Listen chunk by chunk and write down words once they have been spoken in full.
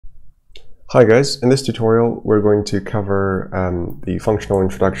Hi guys, in this tutorial we're going to cover the functional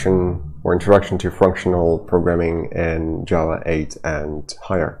introduction or introduction to functional programming in Java 8 and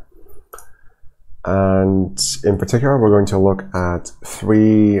higher. And in particular we're going to look at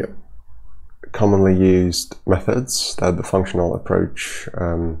three commonly used methods that the functional approach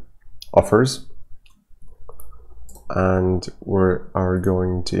offers. And we are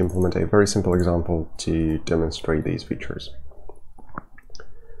going to implement a very simple example to demonstrate these features.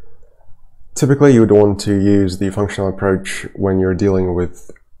 Typically, you would want to use the functional approach when you're dealing with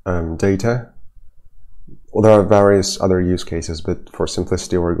data. Well, there are various other use cases, but for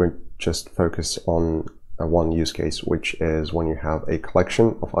simplicity, we're going to just focus on one use case, which is when you have a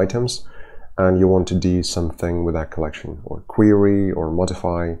collection of items and you want to do something with that collection, or query, or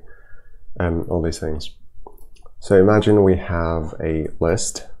modify, all these things. So imagine we have a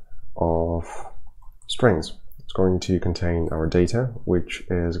list of strings. It's going to contain our data, which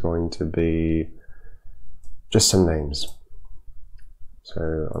is going to be just some names. So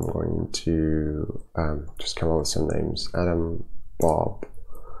I'm going to just come up with some names: Adam, Bob,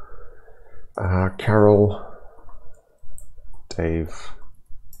 Carol, Dave,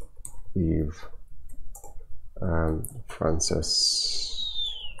 Eve, Francis,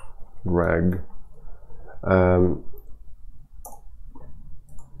 Greg,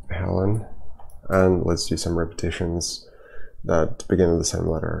 Helen. And let's do some repetitions that begin with the same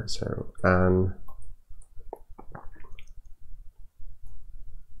letter. So Anne,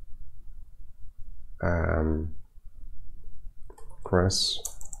 Chris,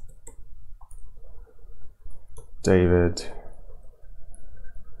 David,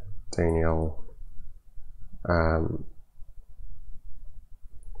 Daniel,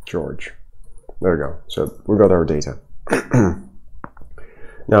 George. There we go. So we've got our data.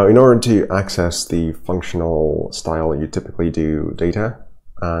 Now, in order to access the functional style, you typically do data,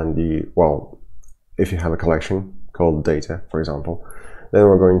 and if you have a collection called data, for example, then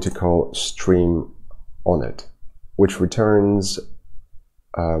we're going to call stream on it, which returns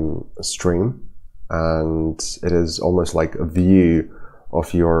a stream, and it is almost like a view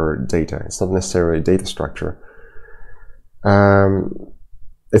of your data. It's not necessarily a data structure.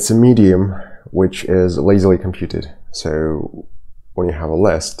 It's a medium which is lazily computed. So when you have a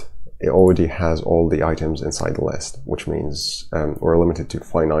list, it already has all the items inside the list, which means we're limited to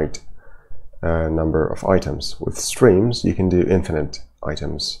finite number of items. With streams, you can do infinite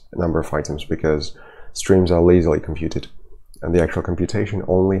number of items, because streams are lazily computed, and the actual computation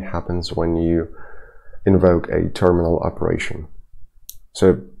only happens when you invoke a terminal operation.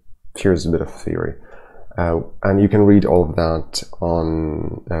 So here's a bit of theory, and you can read all of that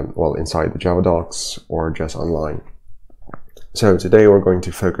on inside the Java docs or just online. So today we're going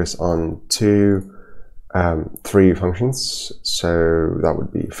to focus on three functions. So that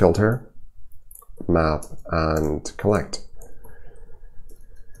would be filter, map, and collect.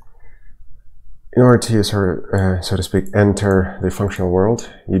 In order to, so to speak, enter the functional world,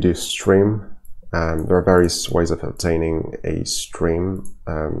 you do stream. There are various ways of obtaining a stream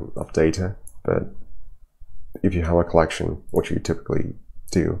of data, but if you have a collection, which you typically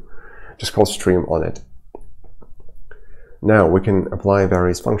do, just call stream on it. Now we can apply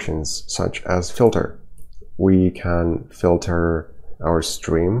various functions, such as filter. We can filter our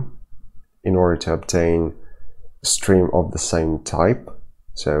stream in order to obtain a stream of the same type.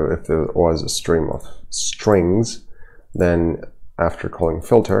 So if there was a stream of strings, then after calling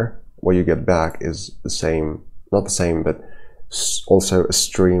filter, what you get back is the same, not the same, but also a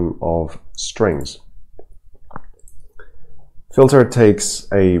stream of strings. Filter takes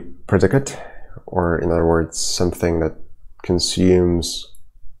a predicate, or in other words, something that consumes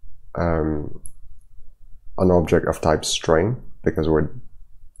an object of type string, because we're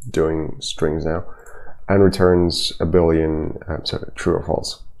doing strings now, and returns a Boolean, so true or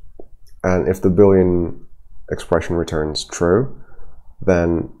false. And if the Boolean expression returns true,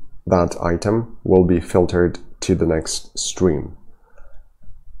 then that item will be filtered to the next stream.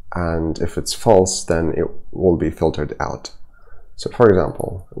 And if it's false, then it will be filtered out. So for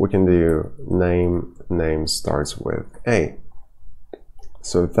example, we can do name starts with A.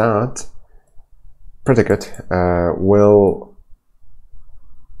 So that predicate it will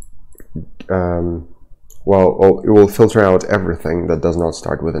filter out everything that does not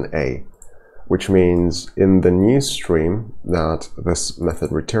start with an A, which means in the new stream that this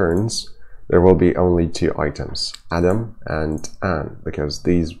method returns, there will be only two items, Adam and Anne, because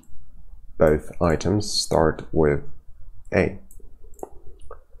these both items start with A.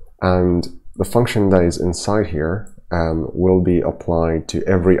 And the function that is inside here will be applied to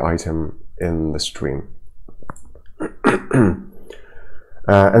every item in the stream.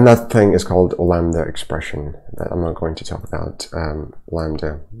 And that thing is called Lambda Expression. That I'm not going to talk about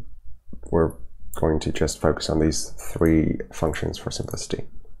Lambda. We're going to just focus on these three functions for simplicity.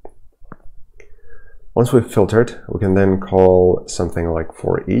 Once we've filtered, we can then call something like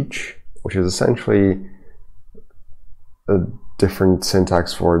for each, which is essentially a different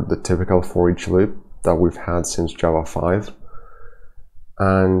syntax for the typical for each loop that we've had since Java 5.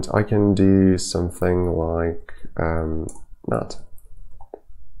 And I can do something like that.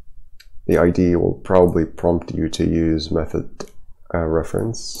 The IDE will probably prompt you to use method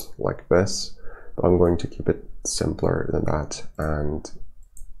reference like this, but I'm going to keep it simpler than that and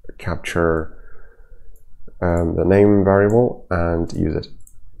capture the name variable and use it.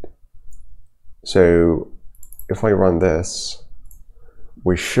 So if I run this,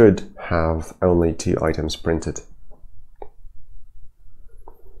 we should have only 2 items printed.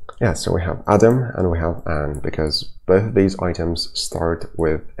 Yeah, so we have Adam and we have Anne, because both of these items start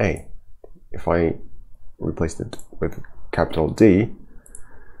with A. If I replace it with capital D,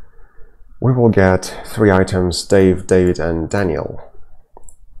 we will get 3 items, Dave, David, and Daniel.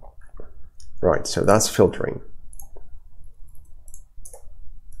 Right, so that's filtering.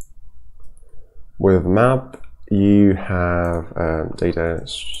 With map, you have a data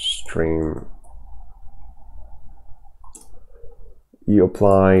stream. You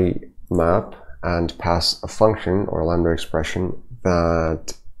apply map and pass a function or a Lambda expression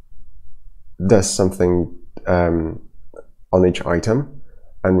that does something on each item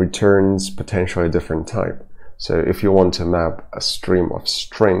and returns potentially a different type. So if you want to map a stream of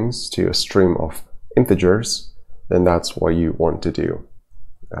strings to a stream of integers, then that's what you want to do.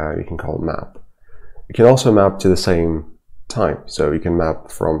 You can call map. You can also map to the same type. So you can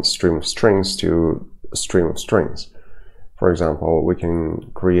map from a stream of strings to a stream of strings. For example, we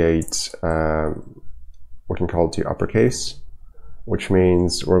can create, we can call it to uppercase, which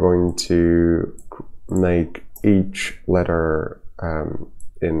means we're going to make each letter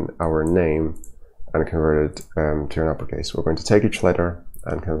in our name and convert it to an uppercase. We're going to take each letter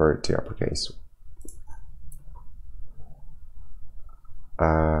and convert it to uppercase.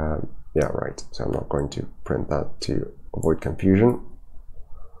 Yeah, right. So I'm not going to print that to avoid confusion.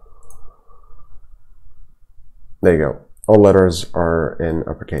 There you go. All letters are in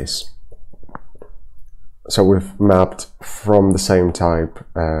uppercase. So we've mapped from the same type,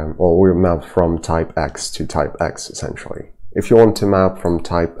 or we've mapped from type X to type X, essentially. If you want to map from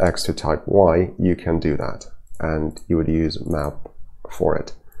type X to type Y, you can do that, and you would use map for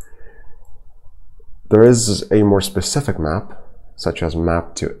it. There is a more specific map, such as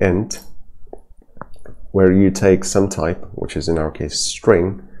map to int, where you take some type, which is in our case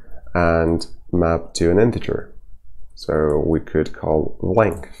string, and map to an integer. So we could call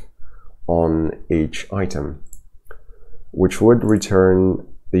length on each item, which would return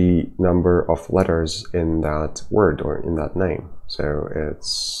the number of letters in that word or in that name. So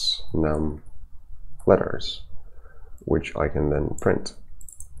it's num letters, which I can then print.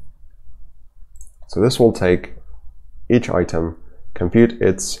 So this will take each item, compute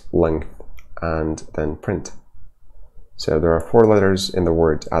its length, and then print. So there are 4 letters in the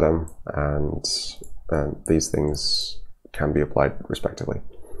word Adam, and these things can be applied respectively.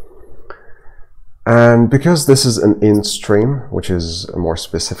 And because this is an int stream, which is a more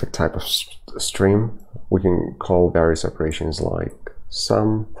specific type of stream, we can call various operations like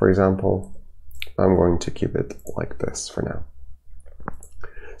sum, for example. I'm going to keep it like this for now.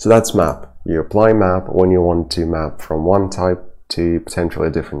 So that's map. You apply map when you want to map from one type to potentially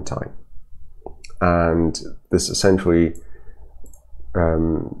a different type. And this essentially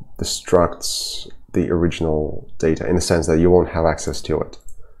destructs the original data in the sense that you won't have access to it.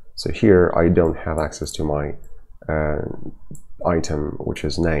 So here I don't have access to my item, which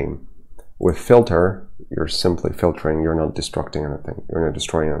is name. With filter, you're simply filtering, you're not destructing anything, you're not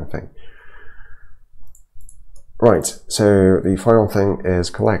destroying anything. Right, so the final thing is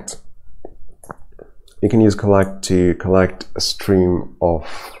collect. You can use collect to collect a stream of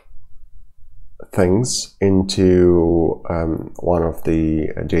things into one of the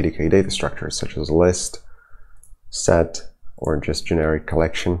JDK data structures, such as list, set, or just generic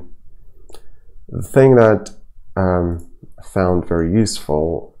collection. The thing that I found very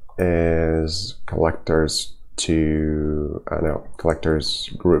useful is collectors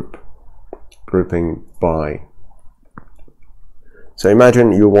grouping by. So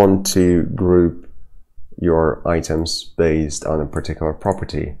imagine you want to group your items based on a particular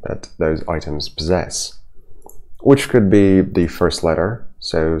property that those items possess, which could be the first letter.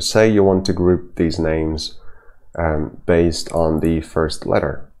 So say you want to group these names based on the first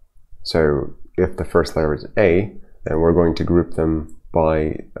letter. So if the first letter is A, then we're going to group them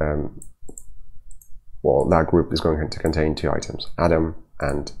by, well, that group is going to contain 2 items, Adam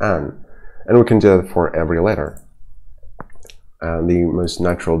and Anne. And we can do that for every letter. And the most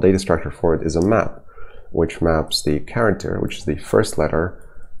natural data structure for it is a map, which maps the character, which is the first letter,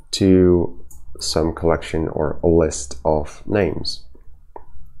 to some collection or a list of names.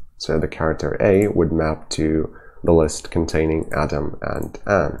 So the character A would map to the list containing Adam and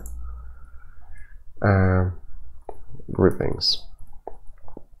Anne. Groupings.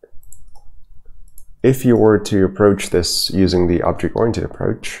 If you were to approach this using the object-oriented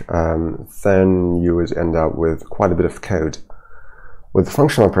approach, then you would end up with quite a bit of code. With the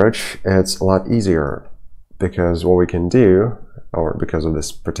functional approach, it's a lot easier, because what we can do, or because of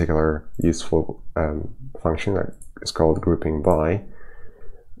this particular useful function that is called grouping by,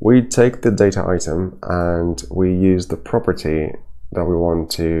 we take the data item and we use the property that we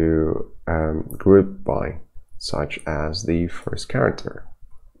want to group by, such as the first character.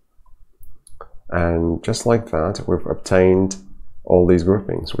 And just like that, we've obtained all these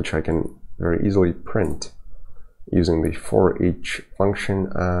groupings, which I can very easily print using the for each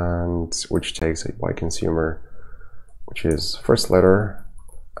function, and which takes a by consumer, which is first letter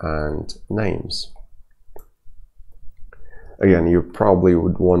and names. Again, you probably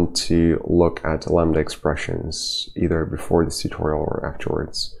would want to look at Lambda expressions either before this tutorial or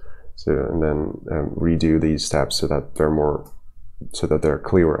afterwards. So, and then redo these steps so that they're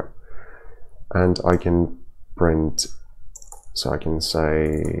clearer. And I can print, so I can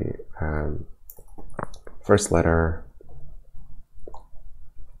say first letter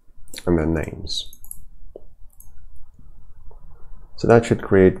and then names. So that should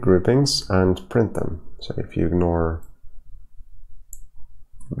create groupings and print them. So if you ignore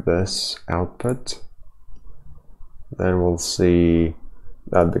this output, then we'll see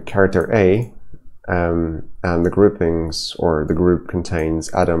that the character A and the groupings, or the group,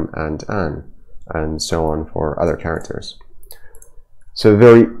 contains Adam and Anne, and so on for other characters. So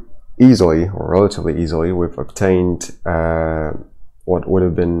very easily, or relatively easily, we've obtained what would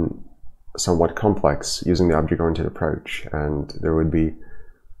have been somewhat complex using the object-oriented approach, and there would be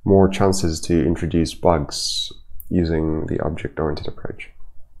more chances to introduce bugs using the object-oriented approach.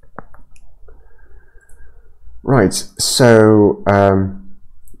 Right, so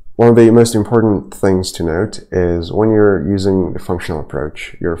one of the most important things to note is when you're using the functional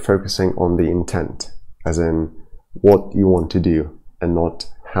approach, you're focusing on the intent, as in what you want to do and not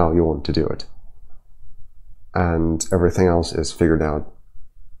how you want to do it. And everything else is figured out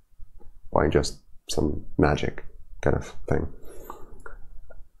by just some magic kind of thing.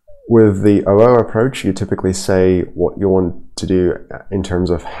 With the OO approach, you typically say what you want to do in terms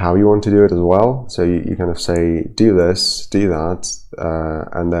of how you want to do it as well. So you kind of say, do this, do that,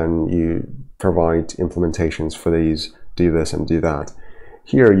 and then you provide implementations for these, do this and do that.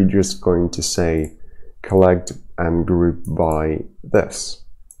 Here, you're just going to say, collect and group by this.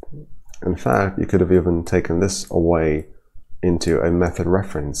 In fact, you could have even taken this away into a method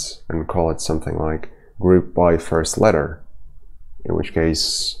reference and call it something like group by first letter, in which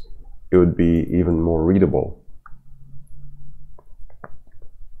case it would be even more readable.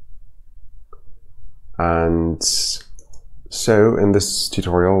 And so in this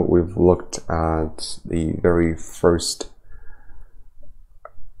tutorial, we've looked at the very first,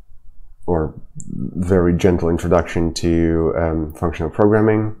 or very gentle introduction to functional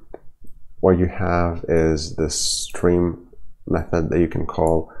programming. What you have is this stream method that you can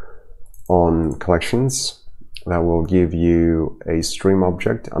call on collections that will give you a stream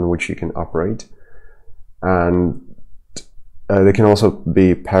object on which you can operate. And they can also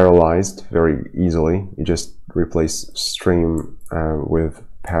be parallelized very easily. You just replace stream with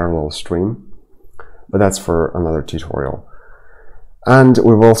parallel stream, but that's for another tutorial. And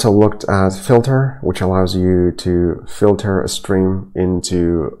we've also looked at filter, which allows you to filter a stream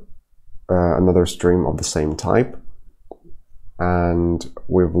into another stream of the same type. And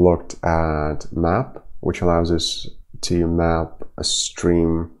we've looked at map, which allows us to map a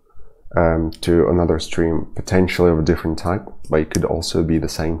stream to another stream, potentially of a different type, but it could also be the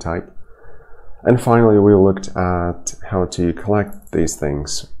same type. And finally, we looked at how to collect these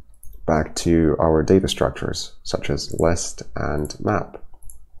things back to our data structures, such as list and map.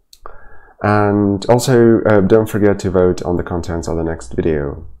 And also, don't forget to vote on the contents of the next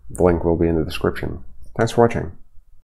video. The link will be in the description. Thanks for watching.